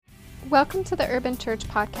Welcome to the Urban Church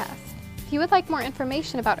Podcast. If you would like more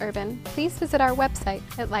information about Urban, please visit our website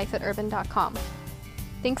at lifeaturban.com.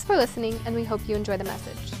 Thanks for listening, and we hope you enjoy the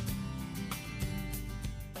message.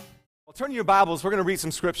 Well, turn your Bibles. We're going to read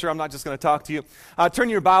some scripture. I'm not just going to talk to you. Turn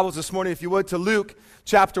your Bibles this morning, if you would, to Luke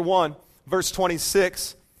chapter 1, verse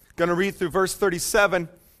 26. Going to read through verse 37,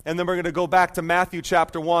 and then we're going to go back to Matthew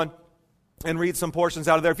chapter 1 and read some portions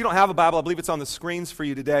out of there. If you don't have a Bible, I believe it's on the screens for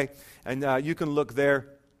you today, and you can look there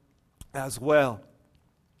as well.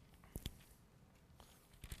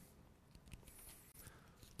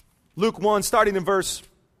 Luke 1, starting in verse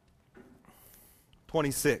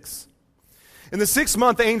 26. In the 6th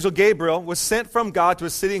month, the angel Gabriel was sent from God to a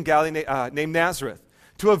city in Galilee named Nazareth,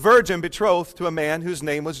 to a virgin betrothed to a man whose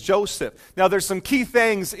name was Joseph. Now, there's some key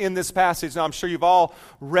things in this passage. Now, I'm sure you've all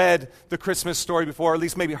read the Christmas story before, or at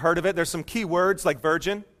least maybe heard of it. There's some key words like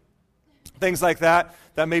virgin, things like that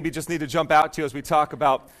maybe just need to jump out to you as we talk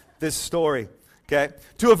about this story. Okay?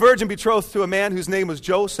 To a virgin betrothed to a man whose name was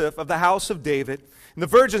Joseph of the house of David, and the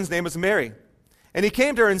virgin's name was Mary. And he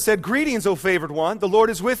came to her and said, "Greetings, O favored one, the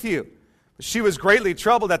Lord is with you." But she was greatly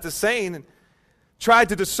troubled at the saying and tried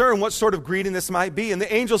to discern what sort of greeting this might be. And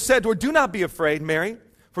the angel said to her, "Do not be afraid, Mary,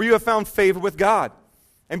 for you have found favor with God.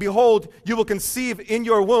 And behold, you will conceive in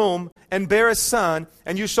your womb and bear a son,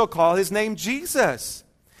 and you shall call his name Jesus.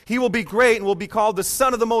 He will be great and will be called the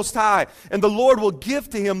Son of the Most High, and the Lord will give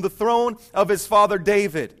to him the throne of his father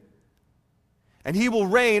David. And he will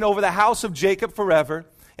reign over the house of Jacob forever,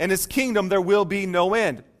 and his kingdom there will be no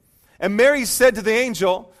end." And Mary said to the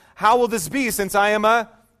angel, "How will this be, since I am a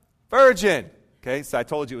virgin?" Okay, so I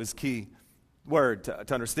told you it was key word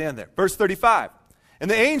to understand there. Verse 35.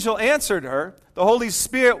 And the angel answered her, "The Holy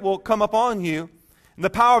Spirit will come upon you, and the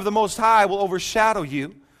power of the Most High will overshadow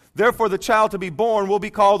you. Therefore the child to be born will be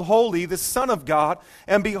called Holy, the Son of God.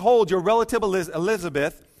 And behold, your relative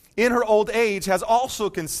Elizabeth, in her old age, has also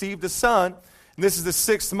conceived a son. And this is the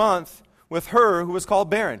 6th month with her who is called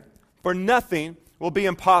barren. For nothing will be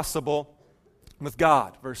impossible with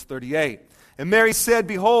God." Verse 38. And Mary said,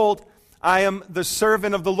 "Behold, I am the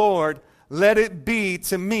servant of the Lord. Let it be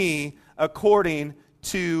to me according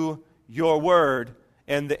to your word."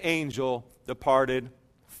 And the angel departed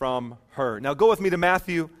from her. Now go with me to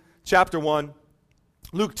Matthew chapter 1.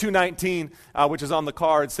 Luke 2:19, which is on the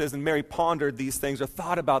card, says, "And Mary pondered these things," or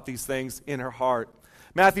thought about these things in her heart.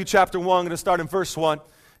 Matthew chapter 1, I'm going to start in verse 1. I'm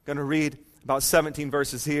going to read about 17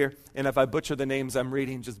 verses here. And if I butcher the names I'm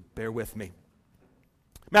reading, just bear with me.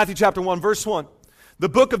 Matthew chapter 1, verse 1. "The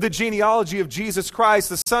book of the genealogy of Jesus Christ,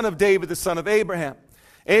 the son of David, the son of Abraham.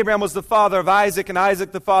 Abraham was the father of Isaac, and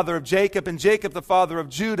Isaac the father of Jacob, and Jacob the father of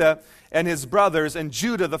Judah and his brothers, and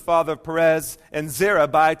Judah the father of Perez and Zerah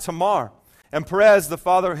by Tamar. And Perez the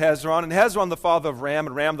father of Hezron, and Hezron the father of Ram,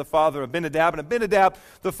 and Ram the father of Abinadab, and Abinadab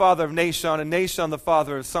the father of Nahshon, and Nahshon the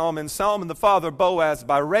father of Salmon, Salmon the father of Boaz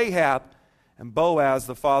by Rahab, and Boaz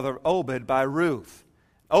the father of Obed by Ruth.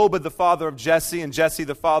 Obed the father of Jesse, and Jesse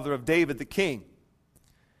the father of David the king.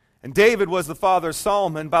 And David was the father of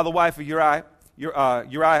Solomon by the wife of Uriah,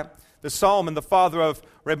 the Solomon the father of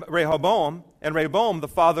Rehoboam, and Rehoboam the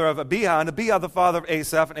father of Abijah, and Abijah the father of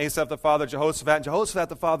Asaph, and Asaph the father of Jehoshaphat, and Jehoshaphat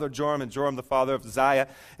the father of Joram, and Joram the father of Uzziah,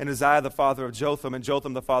 and Uzziah the father of Jotham, and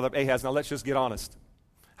Jotham the father of Ahaz." Now let's just get honest.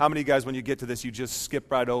 How many of you guys, when you get to this, you just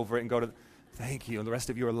skip right over it and go to, thank you, and the rest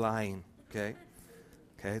of you are lying, okay?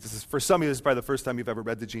 Okay, this is, for some of you, this is probably the first time you've ever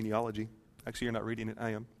read the genealogy. Actually, you're not reading it,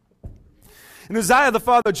 I am. "And Uzziah the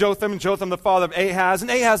father of Jotham, and Jotham the father of Ahaz,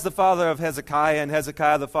 and Ahaz the father of Hezekiah, and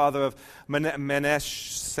Hezekiah the father of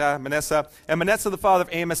Manasseh, and Manasseh the father of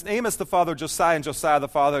Amos, and Amos the father of Josiah, and Josiah the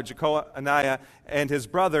father of Jeconiah and his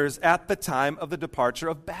brothers at the time of the departure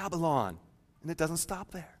of Babylon." And it doesn't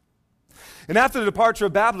stop there. "And after the departure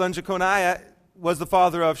of Babylon, Jeconiah was the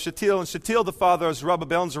father of Shealtiel, and Shealtiel the father of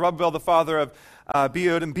Zerubbabel, and Zerubbabel the father of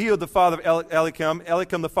Beud, and Beud the father of Eliakim,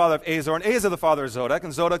 Eliakim the father of Azor, and Azor the father of Zodok,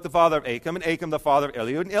 and Zodok the father of Achim, and Achim the father of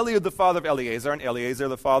Eliud, and Eliud the father of Eleazar, and Eleazar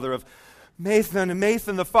the father of Mathan, and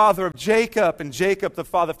Mathan the father of Jacob, and Jacob the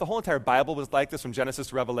father." If the whole entire Bible was like this from Genesis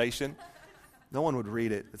to Revelation, no one would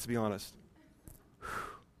read it, let's be honest.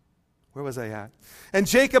 Where was I at? "And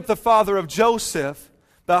Jacob the father of Joseph,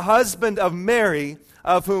 the husband of Mary,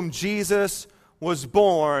 of whom Jesus was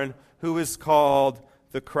born, who is called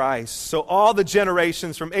the Christ." So all the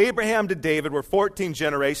generations from Abraham to David were 14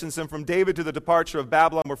 generations, and from David to the departure of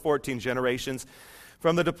Babylon were 14 generations.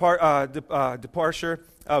 From the departure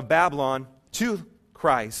of Babylon to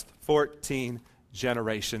Christ, 14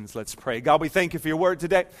 generations. Let's pray. God, we thank you for your word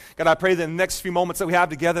today. God, I pray that in the next few moments that we have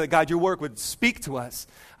together, that God, your word would speak to us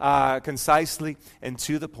concisely and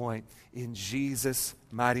to the point. In Jesus'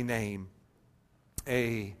 mighty name,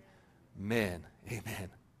 amen. Amen. Amen.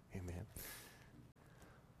 Amen.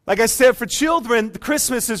 Like I said, for children,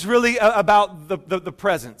 Christmas is really about the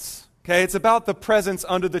presents. Okay, it's about the presents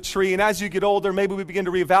under the tree. And as you get older, maybe we begin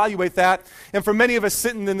to reevaluate that. And for many of us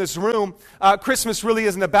sitting in this room, Christmas really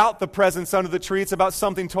isn't about the presents under the tree. It's about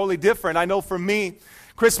something totally different. I know for me,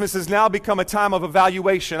 Christmas has now become a time of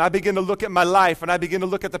evaluation. I begin to look at my life, and I begin to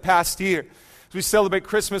look at the past year. We celebrate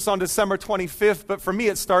Christmas on December 25th, but for me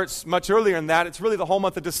it starts much earlier than that. It's really the whole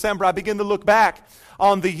month of December. I begin to look back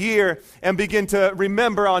on the year and begin to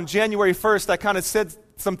remember on January 1st, I kind of said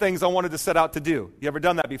some things I wanted to set out to do. You ever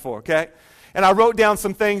done that before, okay? And I wrote down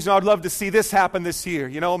some things, I'd love to see this happen this year.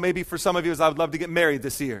 Maybe for some of you, I would love to get married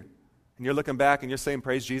this year. And you're looking back and you're saying,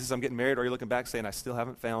 praise Jesus, I'm getting married. Or you're looking back saying, I still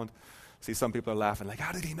haven't found. See, some people are laughing like,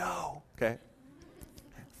 how did he know? Okay.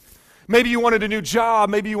 Maybe you wanted a new job.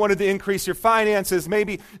 Maybe you wanted to increase your finances.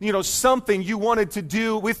 Maybe, something you wanted to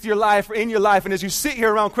do with your life or in your life. And as you sit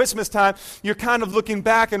here around Christmas time, you're kind of looking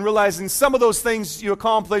back and realizing some of those things you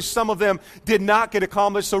accomplished, some of them did not get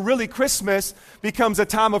accomplished. So really, Christmas becomes a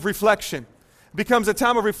time of reflection. It becomes a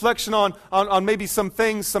time of reflection on maybe some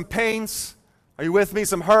things, some pains. Are you with me?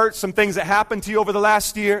 Some hurts, some things that happened to you over the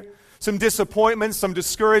last year, some disappointments, some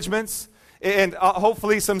discouragements, and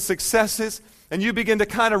hopefully some successes. And you begin to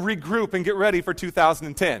kind of regroup and get ready for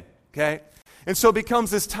 2010, okay? And so it becomes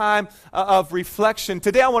this time of reflection.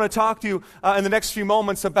 Today I want to talk to you in the next few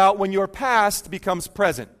moments about when your past becomes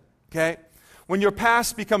present, okay? When your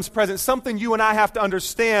past becomes present, something you and I have to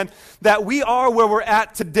understand that we are where we're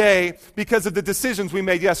at today because of the decisions we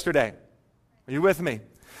made yesterday. Are you with me?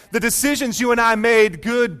 The decisions you and I made,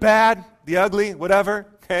 good, bad, the ugly, whatever,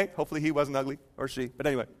 okay? Hopefully he wasn't ugly, or she, but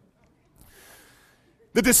anyway.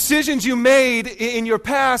 The decisions you made in your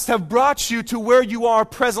past have brought you to where you are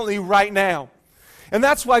presently right now. And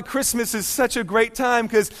that's why Christmas is such a great time,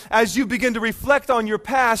 because as you begin to reflect on your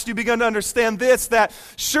past, you begin to understand this, that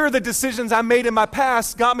sure, the decisions I made in my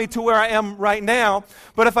past got me to where I am right now,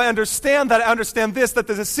 but if I understand that, I understand this, that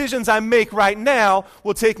the decisions I make right now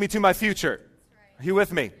will take me to my future. Are you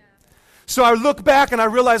with me? So I look back and I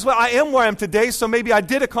realize, well, I am where I am today, so maybe I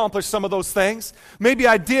did accomplish some of those things. Maybe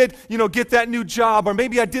I did, get that new job, or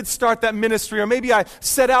maybe I did start that ministry, or maybe I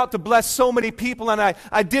set out to bless so many people and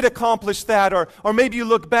I did accomplish that, or maybe you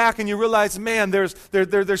look back and you realize, man, there's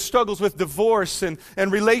struggles with divorce and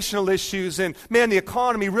relational issues, and man, the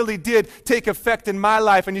economy really did take effect in my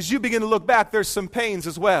life. And as you begin to look back, there's some pains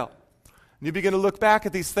as well. And you begin to look back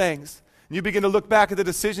at these things. You begin to look back at the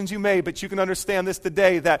decisions you made, but you can understand this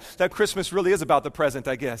today, that Christmas really is about the present,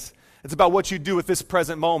 I guess. It's about what you do with this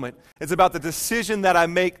present moment. It's about the decision that I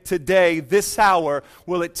make today, this hour.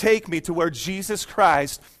 Will it take me to where Jesus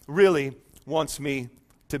Christ really wants me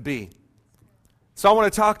to be? So I want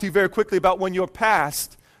to talk to you very quickly about when your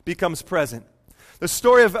past becomes present. The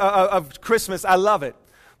story of Christmas, I love it.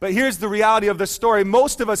 But here's the reality of the story.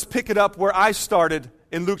 Most of us pick it up where I started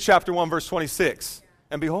in Luke chapter 1, verse 26.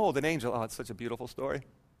 And behold, an angel. Oh, it's such a beautiful story.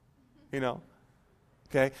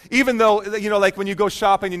 Okay? Even though, like when you go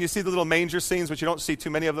shopping and you see the little manger scenes, which you don't see too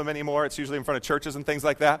many of them anymore, it's usually in front of churches and things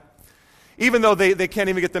like that. Even though they can't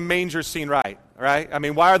even get the manger scene right? I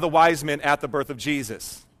mean, why are the wise men at the birth of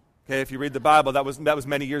Jesus? Okay, if you read the Bible, that was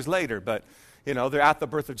many years later, but, they're at the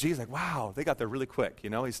birth of Jesus. Like, wow, they got there really quick,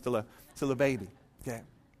 he's still a baby. Okay.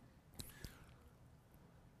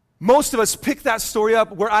 Most of us pick that story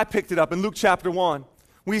up where I picked it up in Luke chapter 1.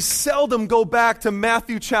 We seldom go back to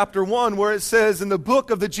Matthew chapter 1 where it says in the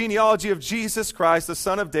book of the genealogy of Jesus Christ, the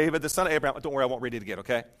son of David, the son of Abraham. Don't worry, I won't read it again,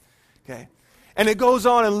 okay? Okay. And it goes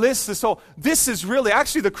on and lists this whole, this is really,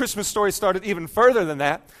 actually the Christmas story started even further than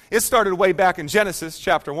that. It started way back in Genesis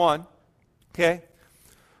chapter 1, okay?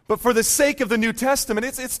 But for the sake of the New Testament,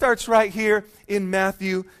 it starts right here in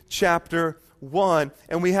Matthew chapter 1.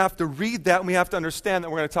 And we have to read that and we have to understand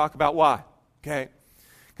that we're going to talk about why, okay?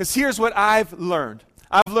 Because here's what I've learned.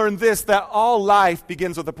 I've learned this, that all life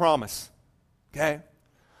begins with a promise, okay?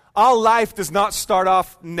 All life does not start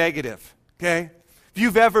off negative, okay? If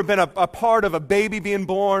you've ever been a part of a baby being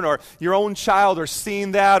born or your own child or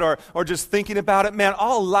seen that or just thinking about it, man,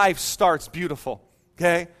 all life starts beautiful,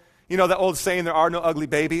 okay? You know that old saying, there are no ugly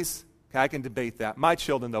babies? Okay, I can debate that. My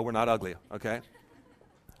children, though, were not ugly, okay?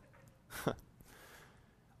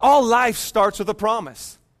 All life starts with a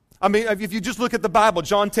promise. I mean, if you just look at the Bible,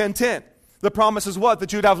 John 10:10. The promise is what?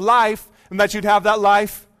 That you'd have life and that you'd have that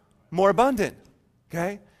life more abundant.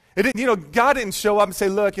 Okay? It didn't, God didn't show up and say,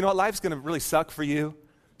 look, life's going to really suck for you.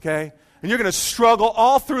 Okay? And you're going to struggle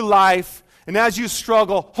all through life. And as you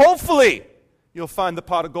struggle, hopefully, you'll find the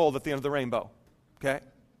pot of gold at the end of the rainbow. Okay?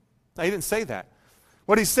 Now, he didn't say that.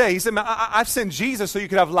 What did he say? He said, I've sent Jesus so you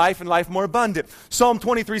could have life and life more abundant. Psalm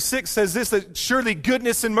 23:6 says this, that surely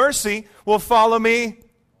goodness and mercy will follow me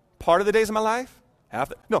part of the days of my life?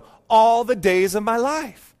 All the days of my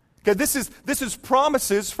life. Okay, this is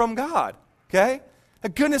promises from God. Okay?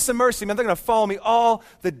 Goodness and mercy, man, they're going to follow me all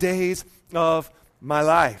the days of my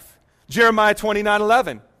life. Jeremiah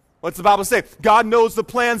 29:11. What's the Bible say? God knows the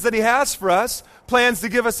plans that he has for us, plans to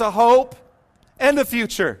give us a hope and a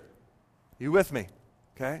future. You with me?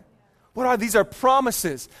 Okay? What are these? Are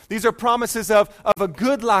promises. These are promises of a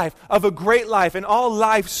good life, of a great life, and all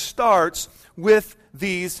life starts with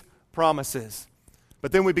these promises.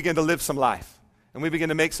 But then we begin to live some life, and we begin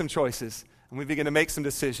to make some choices, and we begin to make some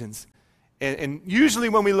decisions. And usually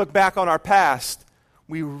when we look back on our past,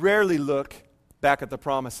 we rarely look back at the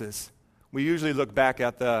promises. We usually look back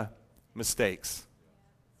at the mistakes,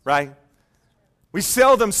 right? We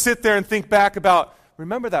seldom sit there and think back about,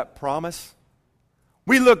 remember that promise?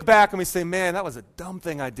 We look back and we say, man, that was a dumb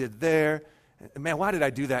thing I did there. And man, why did I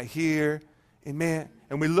do that here? And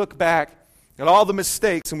we look back at all the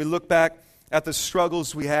mistakes, and we look back at the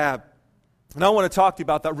struggles we have. And I want to talk to you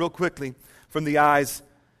about that real quickly from the eyes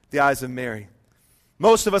of Mary.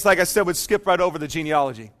 Most of us, like I said, would skip right over the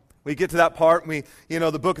genealogy. We get to that part, and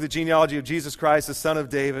the book of the genealogy of Jesus Christ, the son of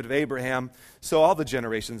David, of Abraham. So all the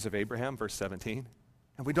generations of Abraham, verse 17.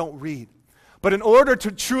 And we don't read. But in order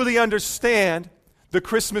to truly understand the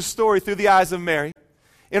Christmas story through the eyes of Mary,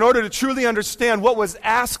 in order to truly understand what was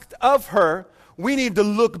asked of her, we need to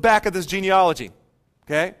look back at this genealogy.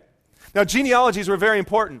 Okay? Now, genealogies were very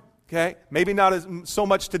important. Okay? Maybe not so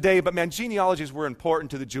much today, but man, genealogies were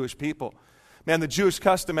important to the Jewish people. Man, the Jewish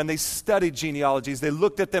custom, and they studied genealogies. They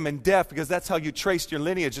looked at them in depth because that's how you traced your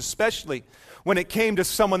lineage, especially when it came to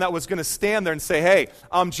someone that was going to stand there and say, hey,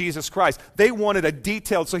 I'm Jesus Christ. They wanted a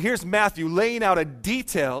detailed, so here's Matthew laying out a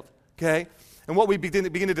detailed, okay? And what we begin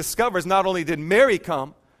to discover is not only did Mary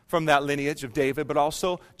come from that lineage of David, but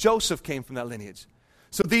also Joseph came from that lineage.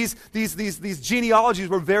 So these genealogies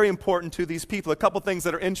were very important to these people. A couple things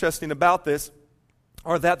that are interesting about this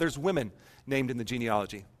are that there's women named in the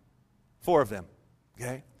genealogy. 4 of them,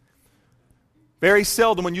 okay? Very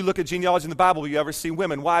seldom when you look at genealogy in the Bible will you ever see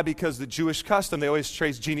women. Why? Because the Jewish custom, they always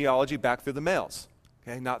trace genealogy back through the males,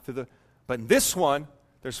 okay? But in this one,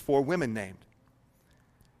 there's 4 women named.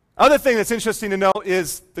 Other thing that's interesting to know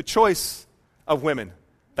is the choice of women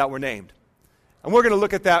that were named. And we're going to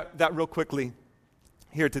look at that real quickly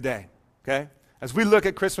here today, okay? As we look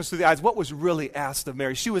at Christmas through the eyes, what was really asked of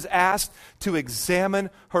Mary? She was asked to examine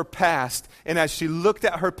her past, and as she looked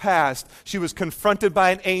at her past, she was confronted by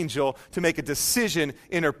an angel to make a decision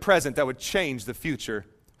in her present that would change the future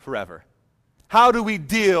forever. How do we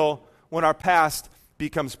deal when our past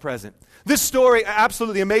becomes present? This story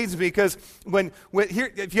absolutely amazes me because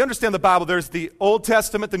if you understand the Bible, there's the Old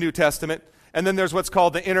Testament, the New Testament, and then there's what's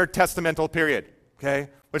called the intertestamental period, okay?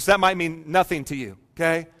 Which that might mean nothing to you,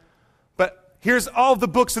 okay? But here's all the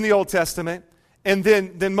books in the Old Testament, and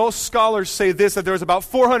then most scholars say this, that there was about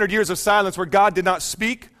 400 years of silence where God did not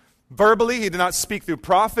speak verbally, he did not speak through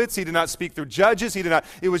prophets, he did not speak through judges,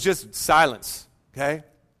 it was just silence, okay?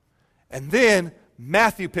 And then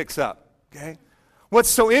Matthew picks up, okay? What's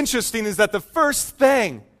so interesting is that the first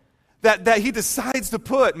thing that he decides to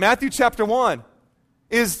put, Matthew chapter 1,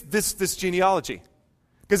 is this genealogy.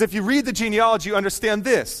 Because if you read the genealogy, you understand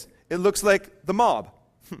this. It looks like the mob.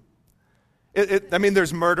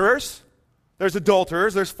 There's murderers, there's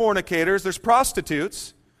adulterers, there's fornicators, there's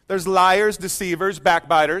prostitutes, there's liars, deceivers,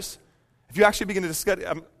 backbiters. If you actually begin to study,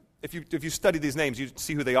 if you study these names, you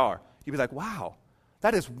see who they are. You'd be like, wow,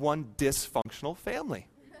 that is one dysfunctional family.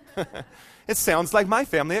 It sounds like my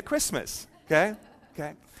family at Christmas, okay?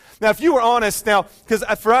 Now, if you were honest, because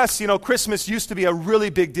for us, Christmas used to be a really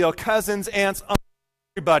big deal. Cousins, aunts, uncles,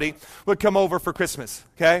 everybody would come over for Christmas,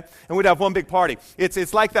 okay? And we'd have one big party.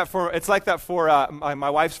 It's like that for my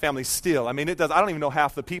wife's family still. It does. I don't even know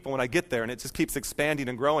half the people when I get there, and it just keeps expanding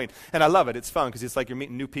and growing. And I love it. It's fun because it's like you're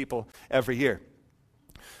meeting new people every year.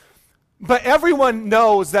 But everyone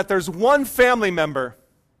knows that there's one family member,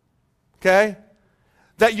 okay,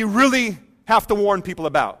 that you really have to warn people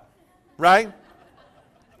about, right?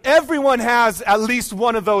 Everyone has at least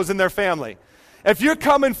one of those in their family. If you're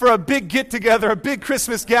coming for a big get-together, a big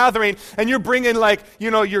Christmas gathering, and you're bringing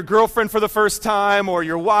your girlfriend for the first time or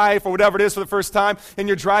your wife or whatever it is for the first time, and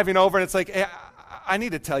you're driving over and it's like, hey, I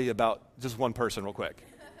need to tell you about just one person real quick.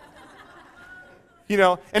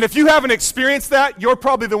 And if you haven't experienced that, you're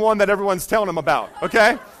probably the one that everyone's telling them about,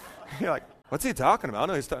 okay? You're like, what's he talking about?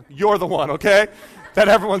 No, you're the one, okay, that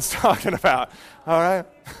everyone's talking about, all right?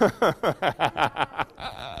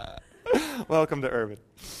 Welcome to Urban.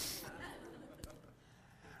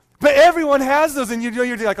 But everyone has those, and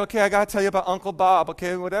you're like, okay, I got to tell you about Uncle Bob.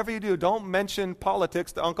 Okay, whatever you do, don't mention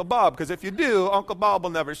politics to Uncle Bob, because if you do, Uncle Bob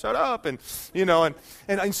will never shut up, and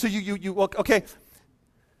so you okay.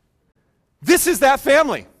 This is that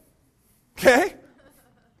family, okay?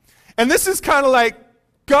 And this is kind of like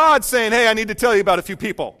God saying, hey, I need to tell you about a few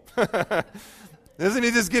people. Let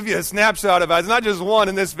me just give you a snapshot of it. It's not just one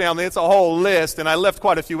in this family, it's a whole list, and I left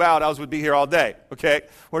quite a few out, else would be here all day, okay?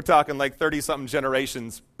 We're talking like 30-something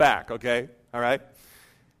generations back, okay? All right?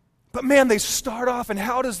 But man, they start off, and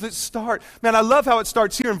how does this start? Man, I love how it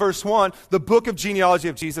starts here in verse 1, the book of genealogy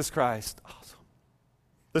of Jesus Christ. Awesome.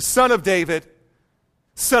 The son of David,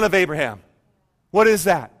 son of Abraham. What is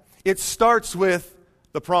that? It starts with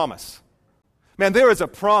the promise. Man, there is a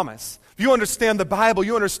promise. If you understand the Bible,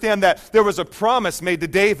 you understand that there was a promise made to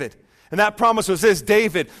David. And that promise was this: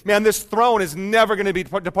 David, man, this throne is never going to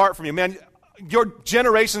depart from you. Man, your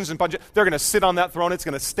generations, they're going to sit on that throne. It's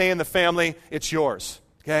going to stay in the family. It's yours.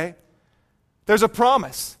 Okay? There's a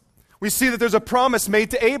promise. We see that there's a promise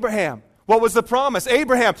made to Abraham. What was the promise?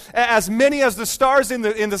 Abraham, as many as the stars in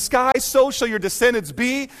the sky, so shall your descendants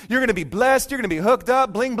be. You're going to be blessed. You're going to be hooked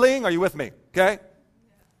up. Bling, bling. Are you with me? Okay?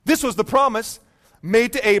 This was the promise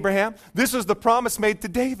made to Abraham. This was the promise made to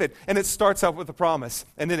David. And it starts out with a promise,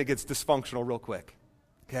 and then it gets dysfunctional real quick.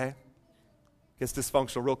 Okay? It gets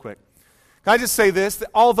dysfunctional real quick. Can I just say this? That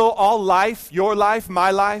although all life, your life,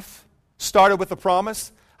 my life, started with a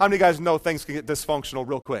promise, how many of you guys know things can get dysfunctional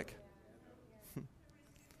real quick?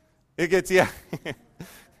 It gets, it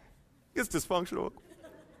gets dysfunctional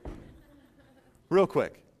real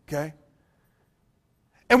quick, okay?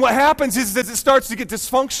 And what happens is that it starts to get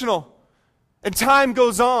dysfunctional, and time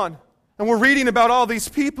goes on, and we're reading about all these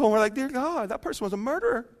people, and we're like, dear God, that person was a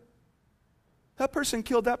murderer. That person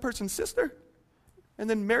killed that person's sister, and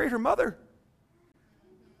then married her mother.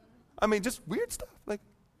 I mean, just weird stuff. And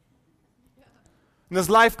as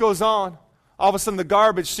life goes on, all of a sudden the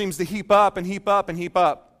garbage seems to heap up and heap up and heap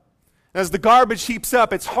up. And as the garbage heaps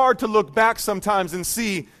up, it's hard to look back sometimes and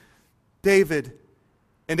see David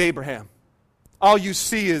and Abraham. All you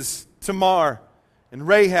see is Tamar and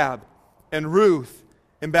Rahab and Ruth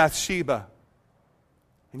and Bathsheba.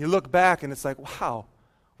 And you look back and it's like, wow,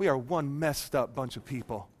 we are one messed up bunch of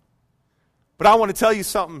people. But I want to tell you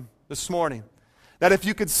something this morning. That if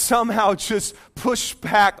you could somehow just push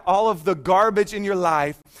back all of the garbage in your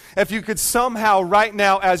life, if you could somehow right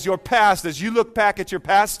now as you look back at your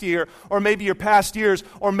past year, or maybe your past years,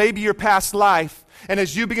 or maybe your past life, and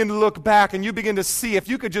as you begin to look back and you begin to see, if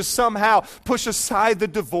you could just somehow push aside the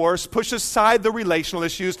divorce, push aside the relational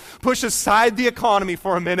issues, push aside the economy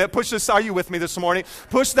for a minute, are you with me this morning?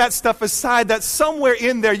 Push that stuff aside, that somewhere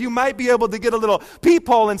in there you might be able to get a little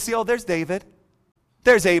peephole and see, oh, there's David,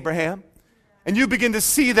 there's Abraham. And you begin to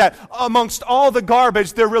see that amongst all the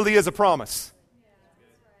garbage, there really is a promise.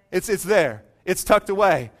 It's there. It's tucked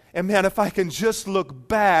away. And man, if I can just look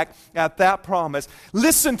back at that promise.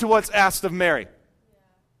 Listen to what's asked of Mary.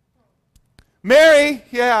 Mary,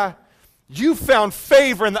 you found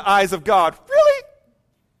favor in the eyes of God. Really?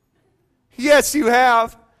 Yes, you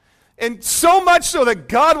have. And so much so that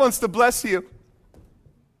God wants to bless you.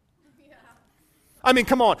 I mean,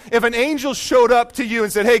 come on. If an angel showed up to you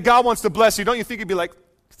and said, hey, God wants to bless you, don't you think you'd be like,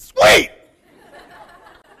 sweet!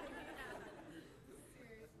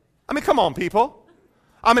 I mean, come on, people.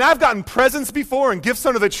 I mean, I've gotten presents before and gifts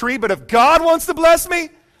under the tree, but if God wants to bless me,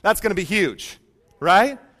 that's going to be huge,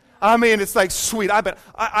 right? I mean, it's like, sweet.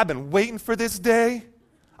 I've been waiting for this day.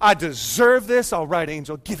 I deserve this. All right,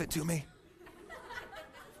 angel, give it to me.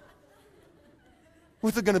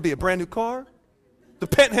 What's it going to be, a brand new car? The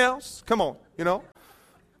penthouse? Come on,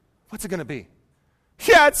 What's it going to be?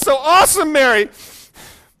 Yeah, it's so awesome, Mary.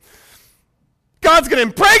 God's going to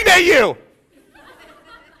impregnate you.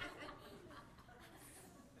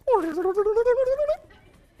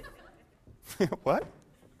 What?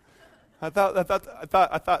 I thought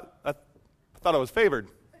I was favored.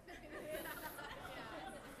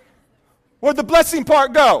 Where'd the blessing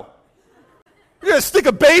part go? You're going to stick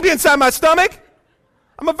a baby inside my stomach?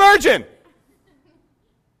 I'm a virgin.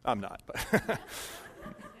 I'm not, but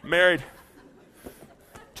married,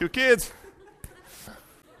 2 kids.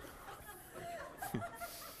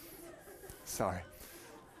 Sorry.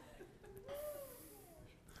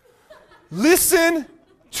 Listen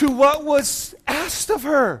to what was asked of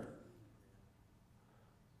her.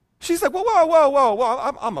 She's like,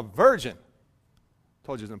 whoa, I'm a virgin.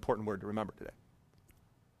 Told you it's an important word to remember today.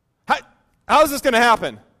 How is this going to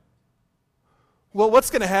happen? Well, what's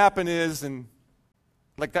going to happen is, and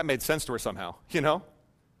like that made sense to her somehow,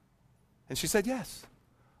 And she said, yes.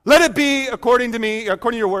 Let it be according to me,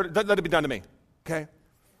 according to your word, let it be done to me. Okay?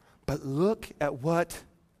 But look at what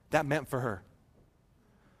that meant for her.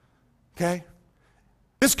 Okay?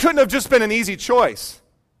 This couldn't have just been an easy choice.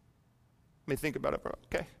 Let me think about it, bro.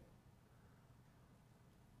 Okay?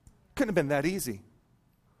 Couldn't have been that easy.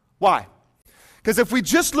 Why? Because if we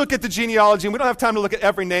just look at the genealogy, and we don't have time to look at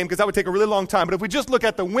every name because that would take a really long time, but if we just look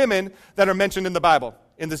at the women that are mentioned in the Bible,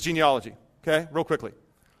 in this genealogy, okay, real quickly.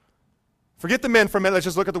 Forget the men for a minute, let's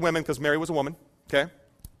just look at the women because Mary was a woman, okay?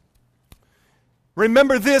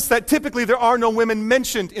 Remember this, that typically there are no women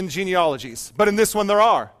mentioned in genealogies, but in this one there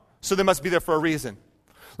are, so they must be there for a reason.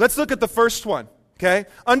 Let's look at the first one, okay?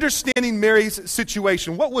 Understanding Mary's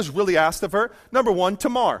situation. What was really asked of her? Number one,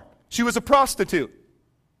 Tamar. She was a prostitute.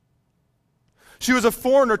 She was a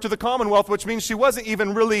foreigner to the Commonwealth, which means she wasn't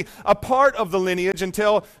even really a part of the lineage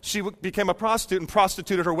until she became a prostitute and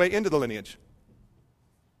prostituted her way into the lineage.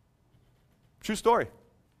 True story.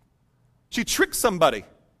 She tricked somebody,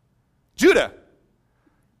 Judah,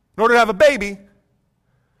 in order to have a baby,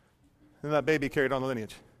 and that baby carried on the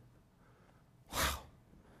lineage.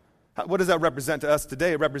 Wow. What does that represent to us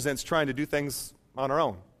today? It represents trying to do things on our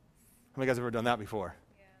own. How many of you guys have ever done that before?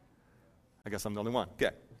 Yeah. I guess I'm the only one.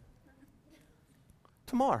 Okay.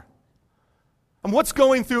 Tamar. And what's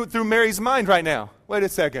going through Mary's mind right now? Wait a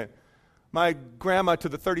second. My grandma to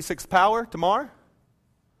the 36th power, Tamar?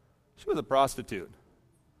 She was a prostitute.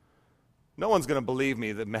 No one's going to believe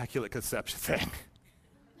me, the Immaculate Conception thing.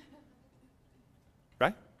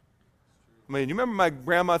 Right? I mean, you remember my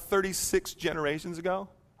grandma 36 generations ago?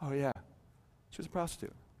 Oh, yeah. She was a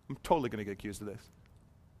prostitute. I'm totally going to get accused of this.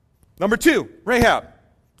 Number two, Rahab.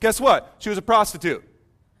 Guess what? She was a prostitute.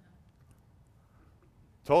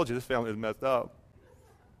 Told you this family is messed up.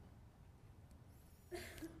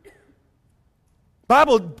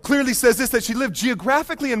 Bible clearly says this, that she lived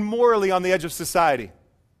geographically and morally on the edge of society.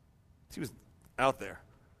 She was out there.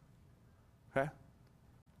 Okay?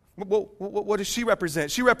 What does she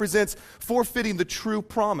represent? She represents forfeiting the true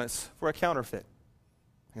promise for a counterfeit.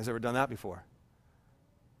 You guys ever done that before?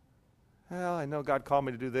 Well, I know God called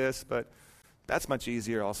me to do this, but that's much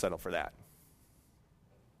easier. I'll settle for that.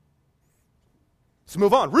 Let's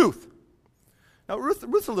move on. Ruth. Now,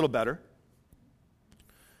 Ruth's a little better.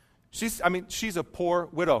 She's a poor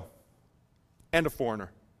widow and a foreigner.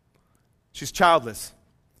 She's childless.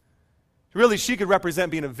 Really, she could represent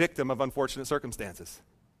being a victim of unfortunate circumstances.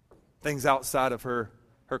 Things outside of her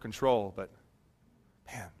control. But,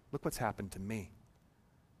 man, look what's happened to me.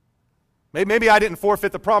 Maybe I didn't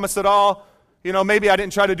forfeit the promise at all. Maybe I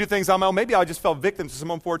didn't try to do things on my own. Maybe I just fell victim to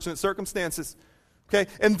some unfortunate circumstances. Okay,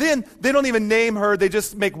 and then they don't even name her. They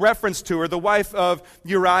just make reference to her, the wife of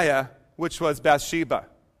Uriah, which was Bathsheba.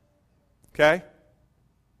 Okay?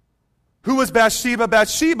 Who was Bathsheba?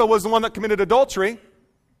 Bathsheba was the one that committed adultery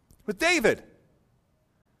with David.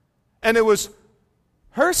 And it was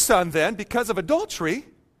her son then, because of adultery,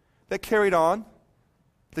 that carried on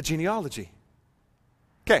the genealogy.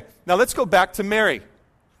 Okay, now let's go back to Mary,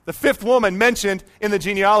 the fifth woman mentioned in the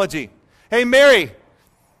genealogy. Hey, Mary,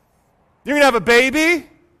 you're going to have a baby.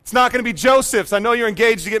 It's not going to be Joseph's. I know you're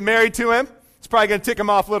engaged to get married to him. It's probably going to tick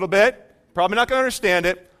him off a little bit. Probably not going to understand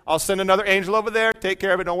it. I'll send another angel over there. Take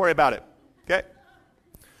care of it. Don't worry about it. Okay?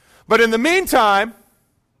 But in the meantime,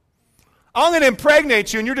 I'm going to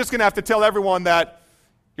impregnate you, and you're just going to have to tell everyone that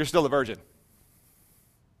you're still a virgin.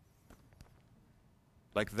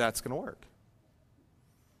 Like that's going to work.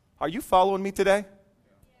 Are you following me today?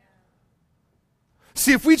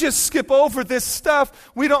 See, if we just skip over this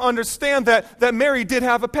stuff, we don't understand that Mary did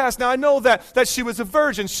have a past. Now, I know that she was a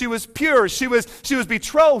virgin. She was pure. She was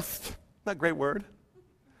betrothed. Not a great word.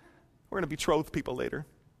 We're going to betroth people later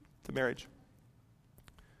to marriage.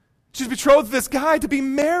 She's betrothed to this guy to be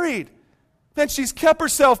married. Man, she's kept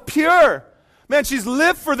herself pure. Man, she's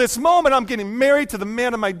lived for this moment. I'm getting married to the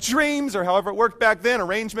man of my dreams, or however it worked back then,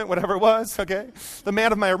 arrangement, whatever it was, okay? The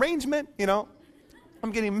man of my arrangement,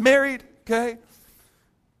 I'm getting married, okay?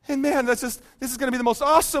 And man, this is going to be the most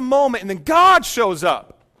awesome moment. And then God shows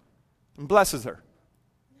up and blesses her.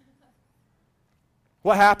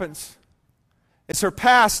 What happens? It's her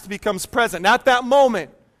past becomes present. At that moment,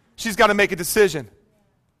 she's got to make a decision.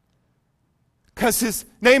 Because his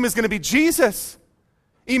name is going to be Jesus.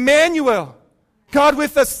 Emmanuel. God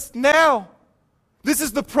with us now. This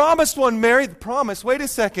is the promised one, Mary. The promise. Wait a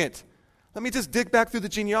second. Let me just dig back through the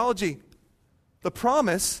genealogy. The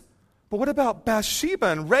promise. But what about Bathsheba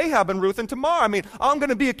and Rahab and Ruth and Tamar? I'm going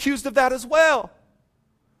to be accused of that as well.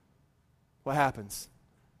 What happens?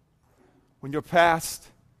 When your past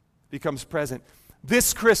becomes present.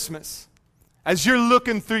 This Christmas, as you're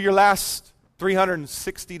looking through your last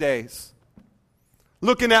 360 days,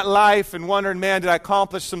 looking at life and wondering, man, did I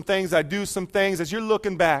accomplish some things? Did I do some things? As you're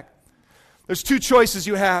looking back, There's two choices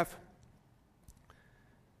you have.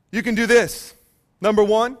 You can do this. Number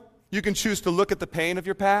one, you can choose to look at the pain of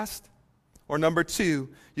your past. Or number two,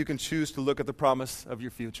 you can choose to look at the promise of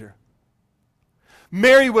your future.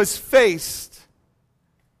 Mary was faced.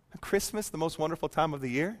 Christmas, the most wonderful time of the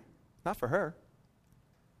year? Not for her.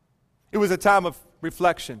 It was a time of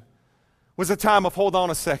reflection. It was a time of, hold on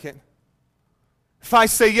a second. If I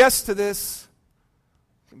say yes to this,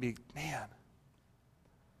 it can be, man.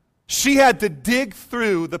 She had to dig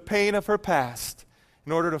through the pain of her past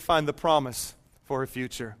in order to find the promise for her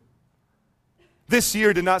future. This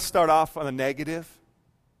year did not start off on a negative.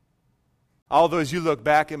 Although as you look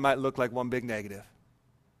back, it might look like one big negative.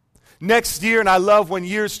 Next year, and I love when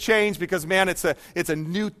years change because, man, it's a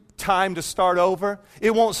new time to start over.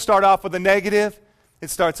 It won't start off with a negative. It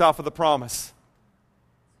starts off with a promise.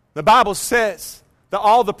 The Bible says that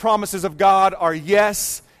all the promises of God are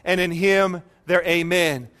yes, and in Him they're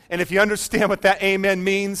amen. And if you understand what that amen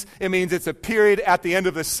means, it means it's a period at the end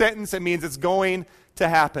of the sentence. It means it's going to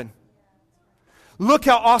happen. Look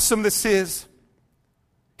how awesome this is.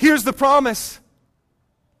 Here's the promise.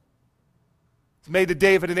 It's made to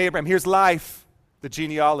David and Abraham. Here's life, the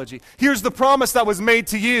genealogy. Here's the promise that was made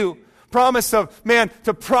to you. Promise of, man,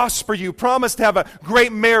 to prosper you. Promise to have a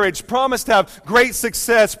great marriage. Promise to have great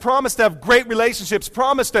success. Promise to have great relationships.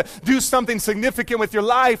 Promise to do something significant with your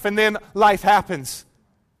life. And then life happens.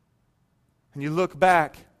 And you look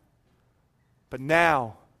back. But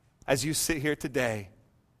now, as you sit here today,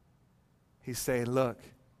 He's saying, look,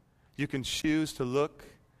 you can choose to look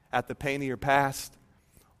at the pain of your past,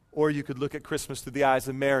 or you could look at Christmas through the eyes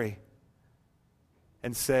of Mary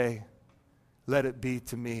and say, let it be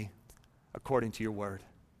to me according to your word.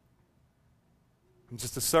 I'm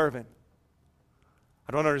just a servant.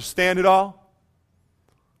 I don't understand it all.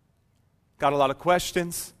 Got a lot of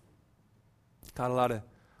questions. Got a lot of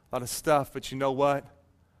stuff, but you know what?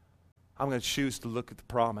 I'm going to choose to look at the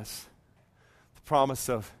promise. The promise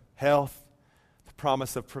of health, the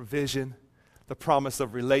promise of provision, the promise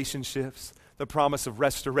of relationships, the promise of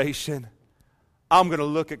restoration. I'm going to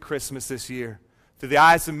look at Christmas this year through the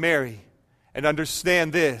eyes of Mary and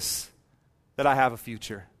understand this, that I have a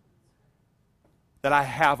future, that I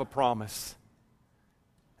have a promise.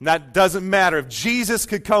 And that doesn't matter. If Jesus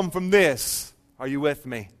could come from this, are you with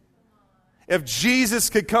me? If Jesus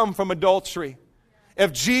could come from adultery,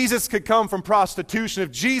 if Jesus could come from prostitution,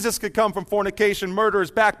 if Jesus could come from fornication,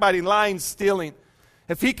 murders, backbiting, lying, stealing,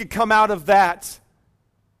 if He could come out of that,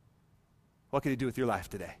 what could He do with your life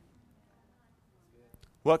today?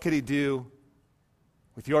 What could He do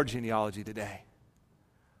with your genealogy today?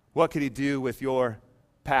 What could He do with your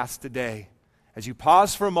past today? As you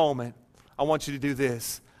pause for a moment, I want you to do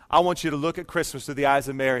this. I want you to look at Christmas through the eyes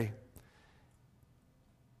of Mary.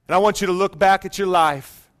 And I want you to look back at your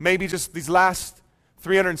life, maybe just these last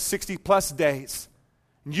 360 plus days.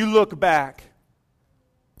 And you look back,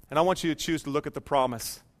 and I want you to choose to look at the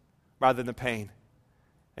promise rather than the pain.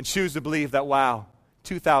 And choose to believe that, wow,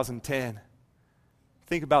 2010.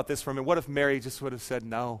 Think about this for a minute. What if Mary just would have said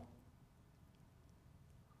no?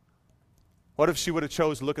 What if she would have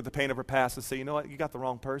chose to look at the pain of her past and say, you know what, you got the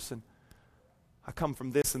wrong person. I come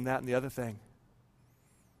from this and that and the other thing.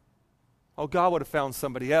 Oh, God would have found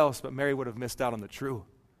somebody else, but Mary would have missed out on the true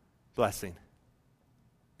blessing.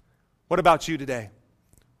 What about you today?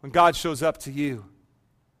 When God shows up to you,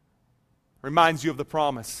 reminds you of the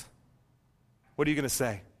promise, what are you going to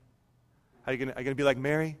say? Are you going to be like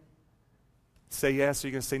Mary? Say yes, or are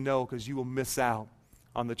you going to say no, because you will miss out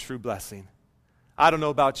on the true blessing? I don't know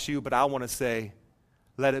about you, but I want to say,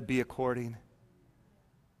 let it be according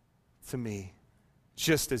to me,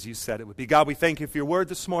 just as you said it would be. God, we thank you for your word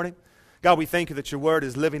this morning. God, we thank you that your word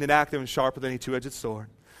is living and active and sharper than any two-edged sword.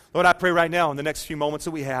 Lord, I pray right now in the next few moments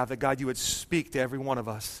that we have that, God, you would speak to every one of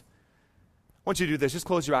us. I want you to do this. Just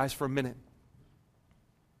close your eyes for a minute.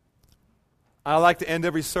 I like to end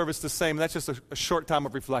every service the same. That's just a short time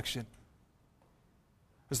of reflection.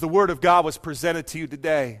 As the word of God was presented to you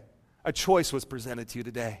today, a choice was presented to you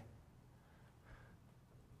today.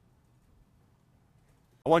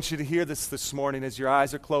 I want you to hear this morning as your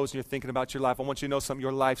eyes are closed and you're thinking about your life. I want you to know something.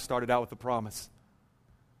 Your life started out with a promise.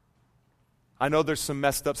 I know there's some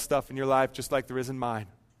messed up stuff in your life just like there is in mine.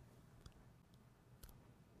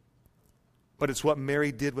 But it's what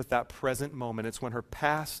Mary did with that present moment. It's when her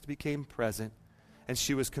past became present and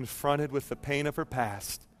she was confronted with the pain of her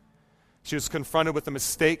past. She was confronted with the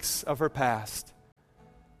mistakes of her past.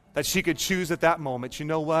 That she could choose at that moment, you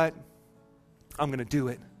know what? I'm going to do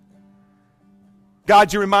it.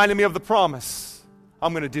 God, you reminded me of the promise.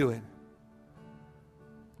 I'm going to do it.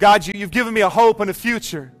 God, you've given me a hope and a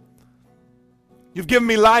future. You've given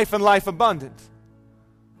me life and life abundant.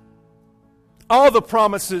 All the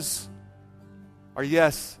promises are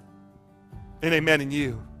yes and amen in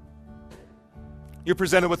you. You're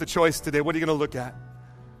presented with a choice today. What are you going to look at?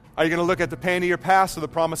 Are you going to look at the pain of your past or the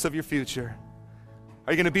promise of your future?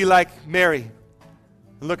 Are you going to be like Mary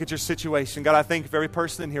and look at your situation? God, I thank you for every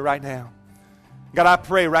person in here right now. God, I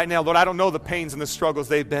pray right now, Lord, I don't know the pains and the struggles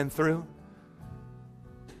they've been through.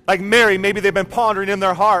 Like Mary, maybe they've been pondering in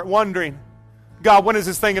their heart, wondering, God, when is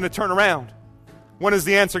this thing going to turn around? When is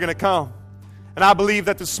the answer going to come? And I believe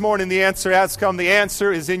that this morning the answer has come. The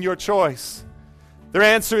answer is in your choice. The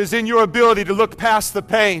answer is in your ability to look past the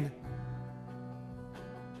pain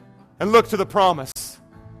and look to the promise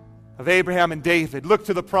of Abraham and David. Look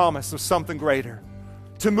to the promise of something greater.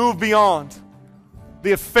 To move beyond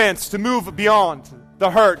the offense, to move beyond the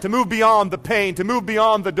hurt, to move beyond the pain, to move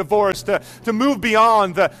beyond the divorce, to move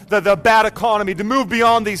beyond the bad economy, to move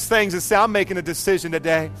beyond these things and say, I'm making a decision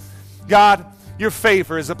today. God, your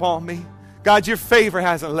favor is upon me. God, your favor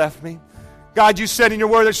hasn't left me. God, you said in your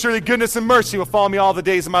word that surely goodness and mercy will follow me all the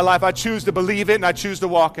days of my life. I choose to believe it and I choose to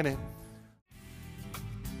walk in it.